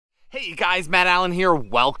Hey you guys, Matt Allen here.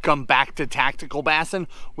 Welcome back to Tactical Bassin.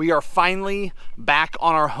 We are finally back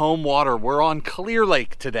on our home water. We're on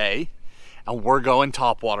Clearlake today and we're going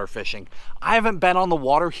topwater fishing. I haven't been on the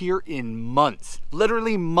water here in months,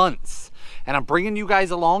 literally months. And I'm bringing you guys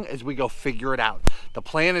along as we go figure it out. The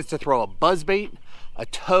plan is to throw a buzzbait, a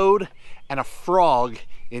toad, and a frog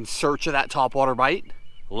in search of that topwater bite.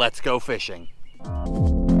 Let's go fishing.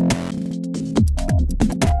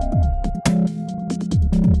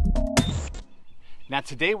 Now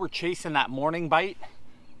today we're chasing that morning bite,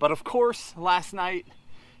 but of course last night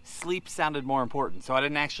sleep sounded more important, so I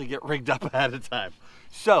didn't actually get rigged up ahead of time.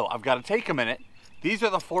 So I've got to take a minute. These are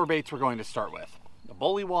the four baits we're going to start with. The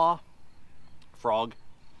bullywah, frog,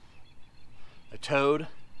 a toad,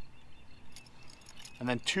 and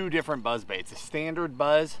then two different buzz baits. A standard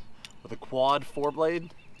buzz with a quad four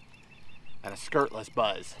blade and a skirtless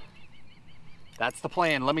buzz. That's the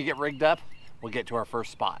plan. Let me get rigged up. We'll get to our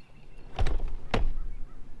first spot.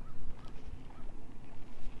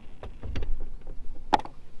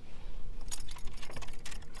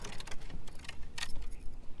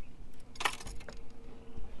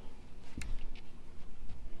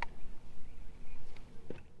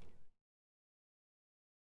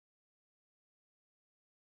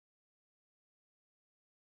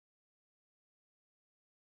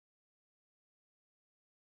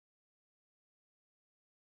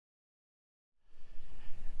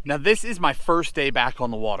 Now this is my first day back on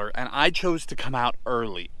the water and I chose to come out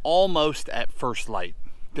early, almost at first light.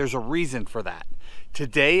 There's a reason for that.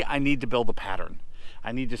 Today I need to build a pattern.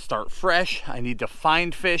 I need to start fresh. I need to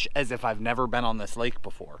find fish as if I've never been on this lake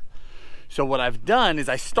before. So what I've done is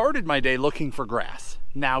I started my day looking for grass.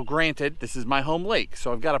 Now granted, this is my home lake,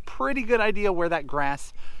 so I've got a pretty good idea where that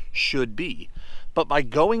grass should be. But by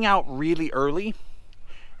going out really early,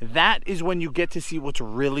 that is when you get to see what's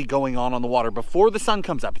really going on the water before the sun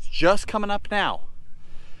comes up. It's just coming up now.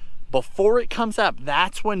 Before it comes up,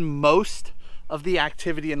 that's when most of the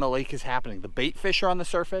activity in the lake is happening. The bait fish are on the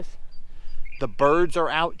surface. The birds are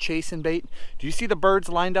out chasing bait. Do you see the birds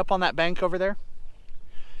lined up on that bank over there?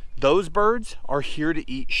 Those birds are here to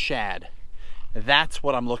eat shad. That's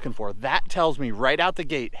what I'm looking for. That tells me right out the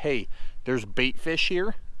gate, hey, there's bait fish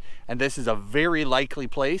here, and this is a very likely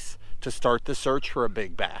place to start the search for a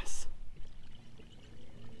big bass.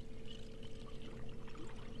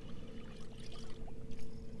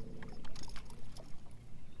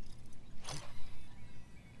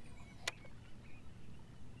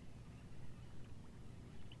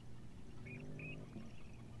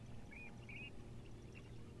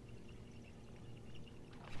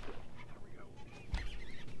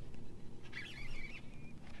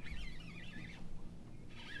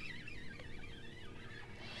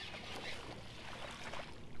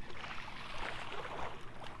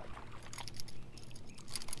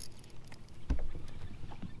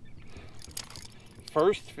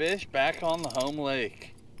 First fish back on the home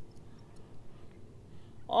lake.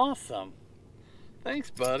 Awesome. Thanks,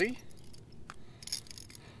 buddy.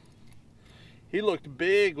 He looked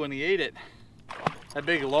big when he ate it. That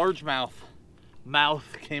big largemouth mouth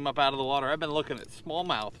came up out of the water. I've been looking at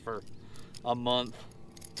smallmouth for a month.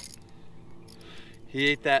 He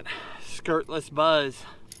ate that skirtless buzz.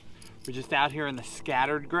 We're just out here in the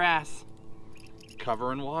scattered grass,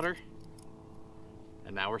 covering water,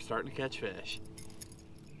 and now we're starting to catch fish.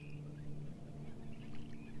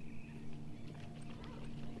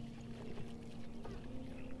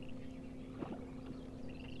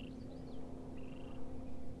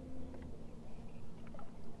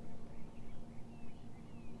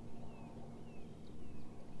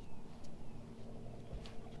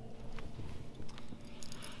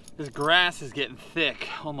 This grass is getting thick.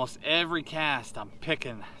 Almost every cast I'm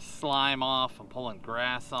picking slime off, I'm pulling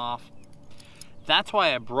grass off. That's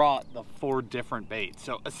why I brought the 4 different baits.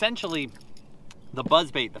 So essentially the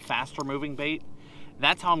buzz bait, the faster moving bait,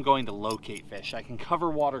 that's how I'm going to locate fish. I can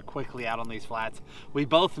cover water quickly out on these flats. We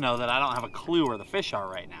both know that I don't have a clue where the fish are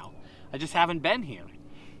right now. I just haven't been here.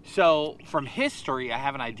 So from history, I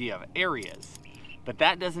have an idea of areas, but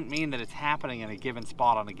that doesn't mean that it's happening in a given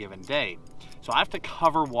spot on a given day. So I have to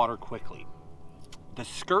cover water quickly. The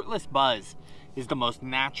skirtless buzz is the most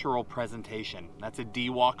natural presentation. That's a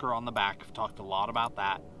D-walker on the back. I've talked a lot about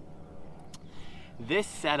that. This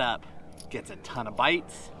setup gets a ton of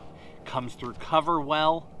bites, comes through cover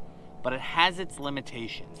well, but it has its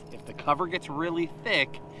limitations. If the cover gets really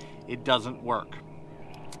thick, it doesn't work.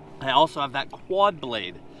 I also have that quad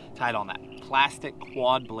blade tied on that plastic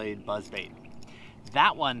quad blade buzzbait.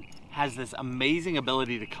 That one has this amazing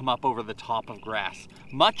ability to come up over the top of grass,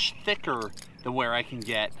 much thicker than where I can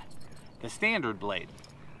get the standard blade.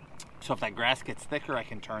 So if that grass gets thicker, I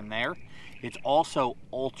can turn there. It's also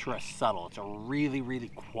ultra subtle. It's a really, really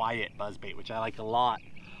quiet buzzbait, which I like a lot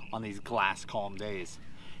on these glass calm days.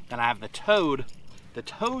 Then I have the toad. The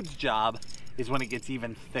toad's job is when it gets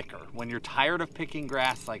even thicker. When you're tired of picking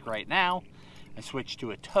grass like right now, I switch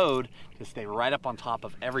to a toad to stay right up on top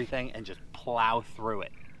of everything and just plow through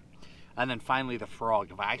it. And then finally the frog.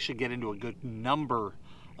 If I actually get into a good number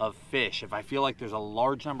of fish, if I feel like there's a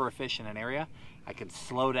large number of fish in an area, I can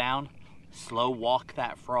slow down, slow walk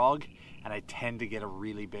that frog, and I tend to get a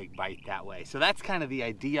really big bite that way. So that's kind of the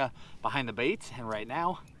idea behind the baits. And right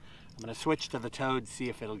now, I'm gonna switch to the toad, see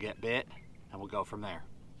if it'll get bit, and we'll go from there.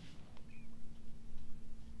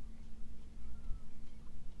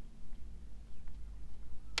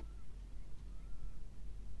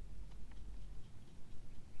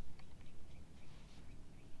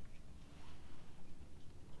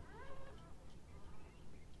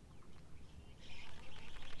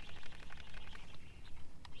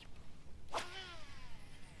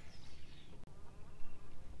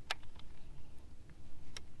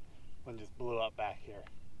 One just blew up back here.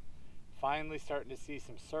 Finally starting to see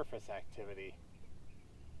some surface activity.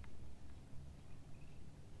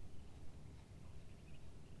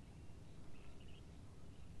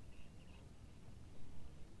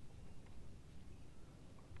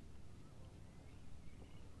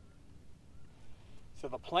 So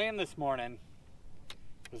the plan this morning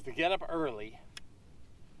was to get up early,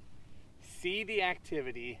 see the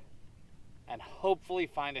activity, and hopefully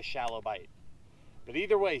find a shallow bite. But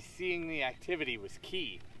either way, seeing the activity was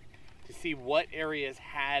key to see what areas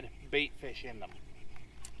had bait fish in them.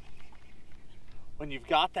 When you've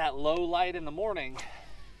got that low light in the morning,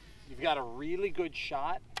 you've got a really good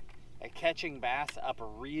shot at catching bass up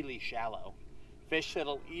really shallow. Fish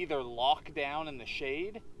that'll either lock down in the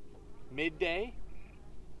shade midday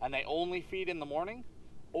and they only feed in the morning,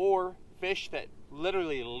 or fish that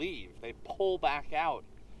literally leave. They pull back out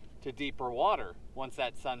to deeper water once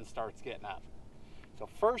that sun starts getting up. So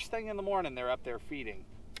first thing in the morning, they're up there feeding.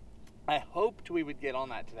 I hoped we would get on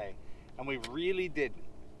that today, and we really didn't.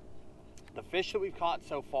 The fish that we've caught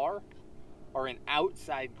so far are in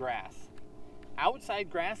outside grass. Outside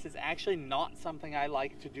grass is actually not something I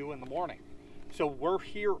like to do in the morning. So we're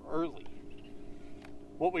here early.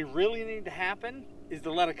 What we really need to happen is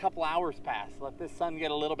to let a couple hours pass, let this sun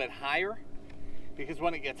get a little bit higher, because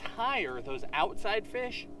when it gets higher, those outside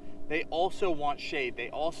fish, they also want shade, they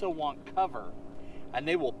also want cover, and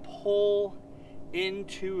they will pull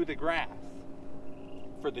into the grass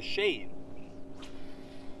for the shade.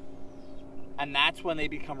 And that's when they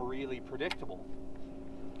become really predictable.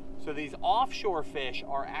 So these offshore fish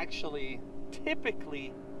are actually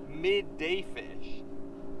typically midday fish.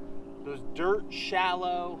 Those dirt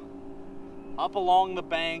shallow, up along the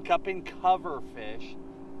bank, up in cover fish,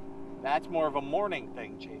 that's more of a morning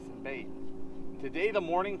thing, chasing bait. Today the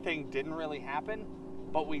morning thing didn't really happen,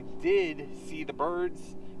 but we did see the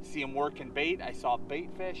birds, see them working bait. I saw bait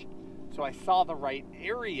fish, so I saw the right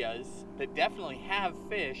areas that definitely have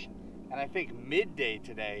fish, and I think midday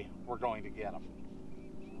today we're going to get them.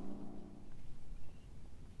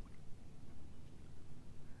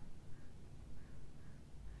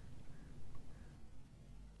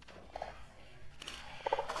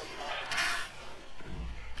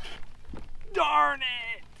 Darn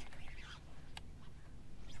it!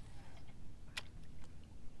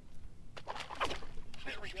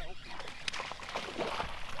 There we go.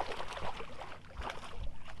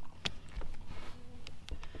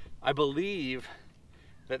 I believe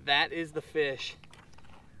that that is the fish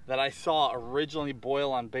that I saw originally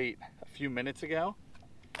boil on bait a few minutes ago.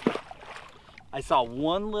 I saw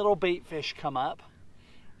one little bait fish come up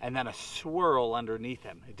and then a swirl underneath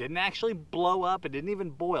him. It didn't actually blow up, it didn't even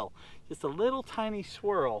boil. Just a little tiny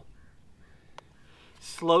swirl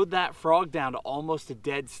slowed that frog down to almost a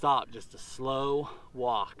dead stop, just a slow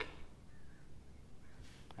walk.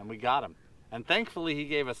 And we got him. And thankfully he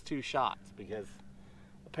gave us 2 shots, because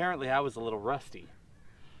apparently I was a little rusty.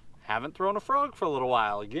 Haven't thrown a frog for a little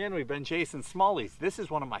while. Again, we've been chasing smallies. This is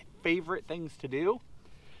one of my favorite things to do,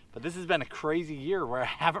 but this has been a crazy year where I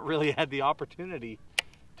haven't really had the opportunity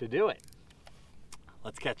to do it.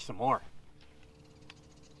 Let's catch some more.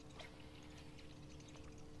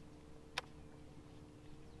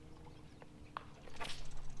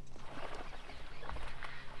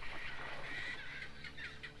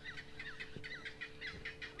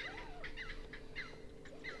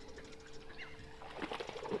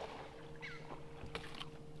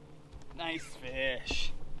 Nice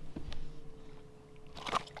fish.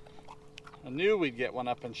 I knew we'd get one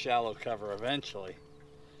up in shallow cover eventually.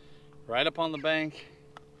 Right up on the bank,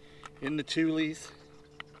 in the tulies.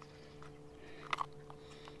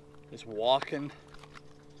 Just walking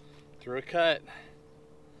through a cut.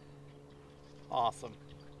 Awesome.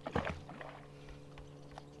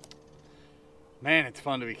 Man, it's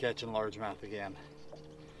fun to be catching largemouth again.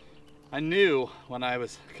 I knew when I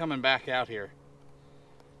was coming back out here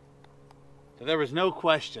that there was no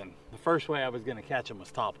question the first way I was going to catch them was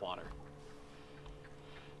topwater.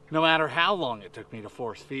 No matter how long it took me to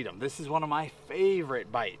force feed them. This is one of my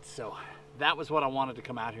favorite bites, so that was what I wanted to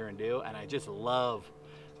come out here and do, and I just love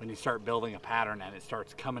when you start building a pattern and it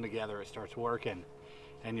starts coming together, it starts working,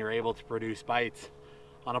 and you're able to produce bites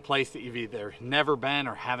on a place that you've either never been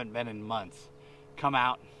or haven't been in months. Come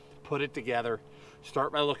out, put it together,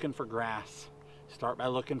 start by looking for grass, start by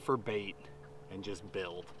looking for bait, and just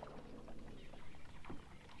build.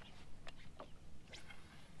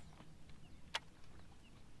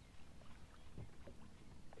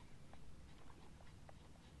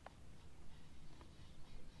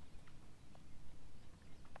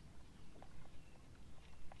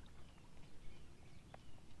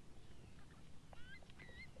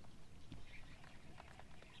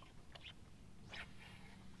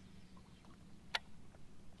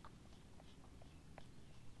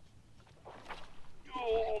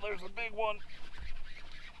 Oh, there's a big one.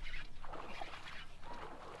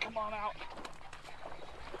 Come on out.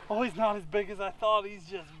 Oh, he's not as big as I thought. He's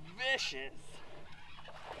just vicious.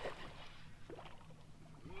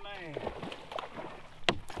 Man.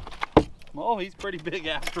 Oh, he's pretty big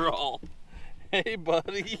after all. Hey,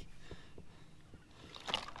 buddy.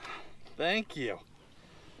 Thank you.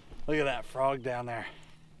 Look at that frog down there.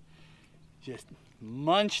 Just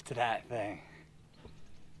munched that thing.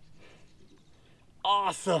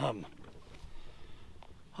 Awesome.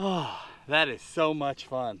 Oh, that is so much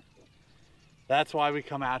fun. That's why we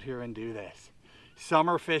come out here and do this.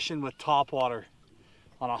 Summer fishing with topwater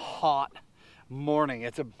on a hot morning.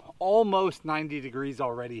 It's almost 90 degrees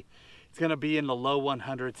already. It's gonna be in the low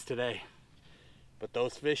 100s today. But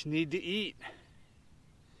those fish need to eat.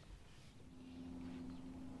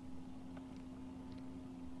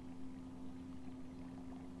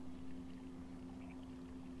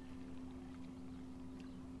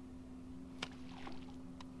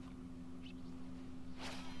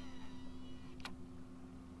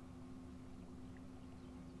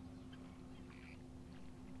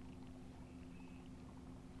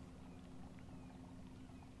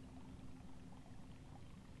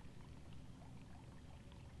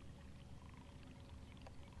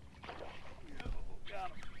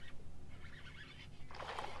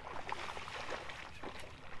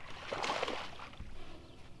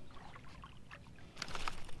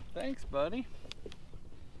 Thanks, buddy.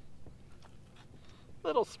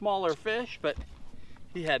 Little smaller fish, but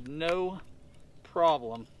he had no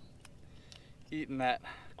problem eating that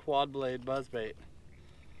quad blade buzzbait.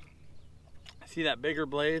 See that bigger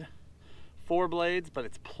blade? 4 blades, but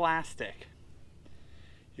it's plastic.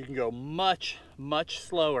 You can go much, much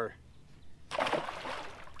slower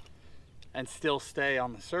and still stay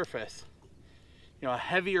on the surface. You know, a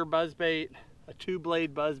heavier buzzbait, a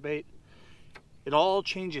 2-blade buzzbait, it all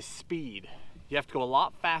changes speed. You have to go a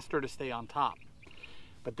lot faster to stay on top.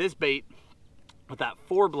 But this bait with that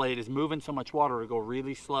 4-blade is moving so much water to go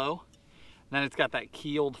really slow. And then it's got that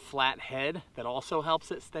keeled flat head that also helps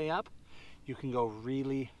it stay up. You can go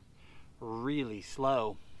really, really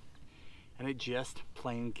slow. And it just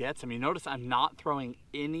plain gets them. You notice I'm not throwing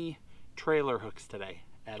any trailer hooks today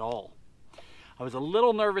at all. I was a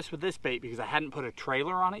little nervous with this bait because I hadn't put a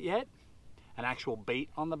trailer on it yet, an actual bait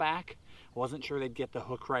on the back. Wasn't sure they'd get the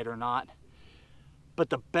hook right or not. But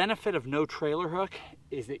the benefit of no trailer hook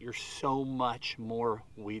is that you're so much more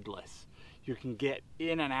weedless. You can get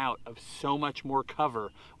in and out of so much more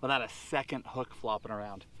cover without a second hook flopping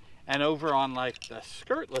around. And over on like the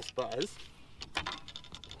skirtless buzz,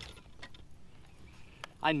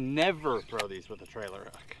 I never throw these with a trailer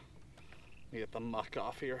hook. Let me get the muck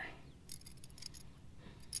off here.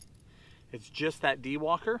 It's just that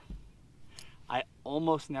D-walker. I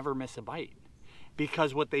almost never miss a bite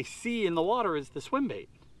because what they see in the water is the swim bait.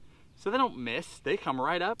 So they don't miss, they come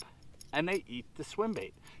right up and they eat the swim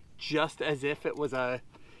bait. Just as if it was a,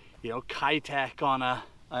 you know, Kitech on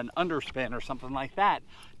an underspin or something like that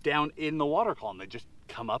down in the water column. They just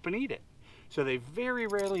come up and eat it. So they very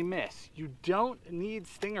rarely miss. You don't need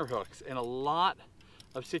stinger hooks in a lot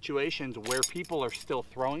of situations where people are still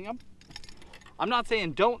throwing them. I'm not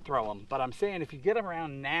saying don't throw them, but I'm saying if you get them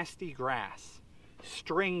around nasty grass,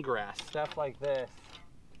 string grass, stuff like this.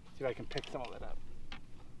 See if I can pick some of it up.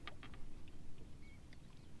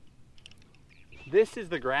 This is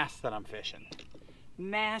the grass that I'm fishing.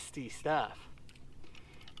 Nasty stuff.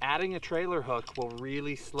 Adding a trailer hook will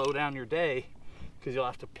really slow down your day because you'll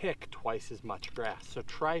have to pick twice as much grass. So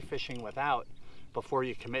try fishing without before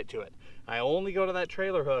you commit to it. I only go to that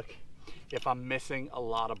trailer hook if I'm missing a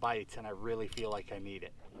lot of bites and I really feel like I need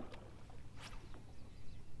it.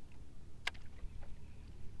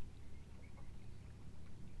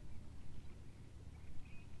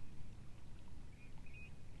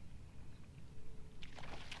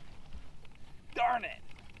 Darn it!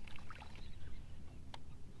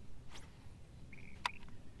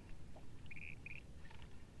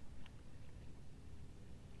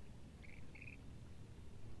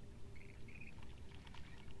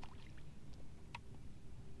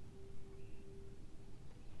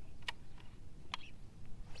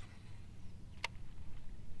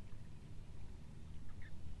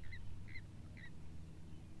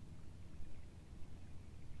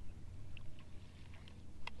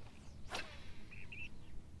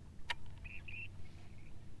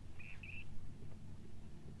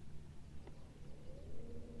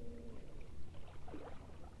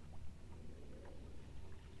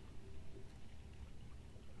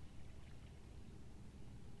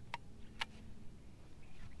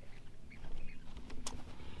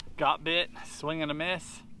 Got bit, swing and a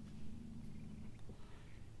miss.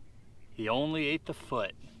 He only ate the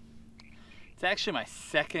foot. It's actually my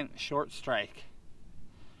second short strike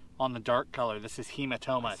on the dark color. This is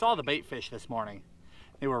hematoma. I saw the bait fish this morning.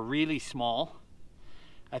 They were really small.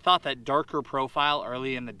 I thought that darker profile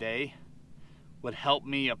early in the day would help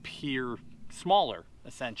me appear smaller,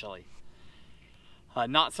 essentially.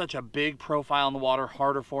 Not such a big profile in the water,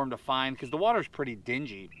 harder for them to find because the water's pretty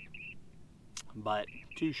dingy. But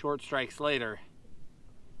 2 short strikes later,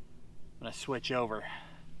 I'm gonna switch over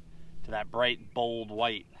to that bright, bold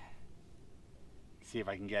white. See if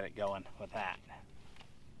I can get it going with that.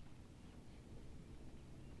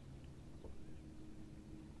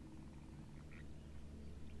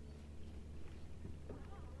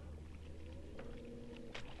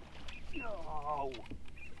 No,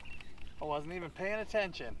 I wasn't even paying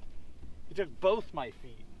attention. He took both my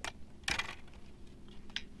feet.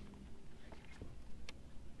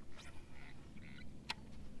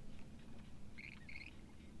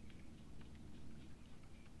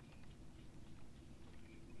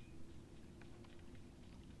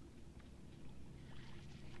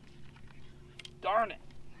 Darn it.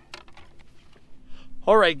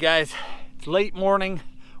 All right, guys, it's late morning.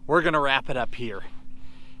 We're gonna wrap it up here.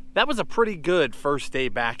 That was a pretty good first day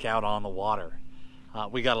back out on the water.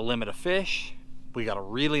 We got a limit of fish, we got a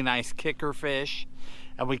really nice kicker fish,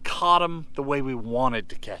 and we caught them the way we wanted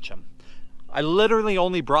to catch them. I literally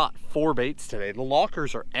only brought 4 baits today. The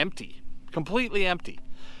lockers are empty, completely empty.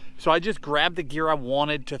 So I just grabbed the gear I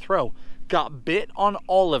wanted to throw, got bit on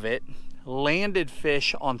all of it, landed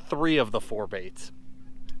fish on 3 of the 4 baits.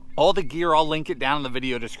 All the gear, I'll link it down in the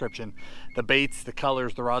video description. The baits, the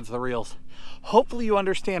colors, the rods, the reels. Hopefully you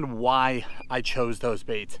understand why I chose those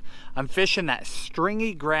baits. I'm fishing that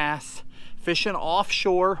stringy grass, fishing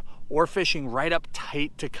offshore, or fishing right up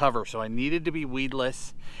tight to cover. So I needed to be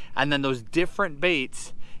weedless. And then those different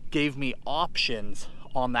baits gave me options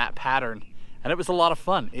on that pattern. And it was a lot of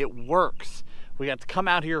fun. It works. We got to come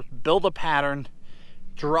out here, build a pattern,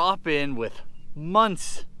 drop in with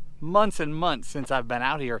months and months since I've been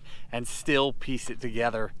out here, and still piece it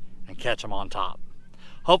together and catch them on top.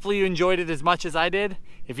 Hopefully you enjoyed it as much as I did.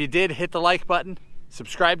 If you did, hit the like button,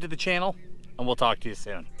 subscribe to the channel, and we'll talk to you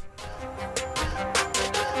soon.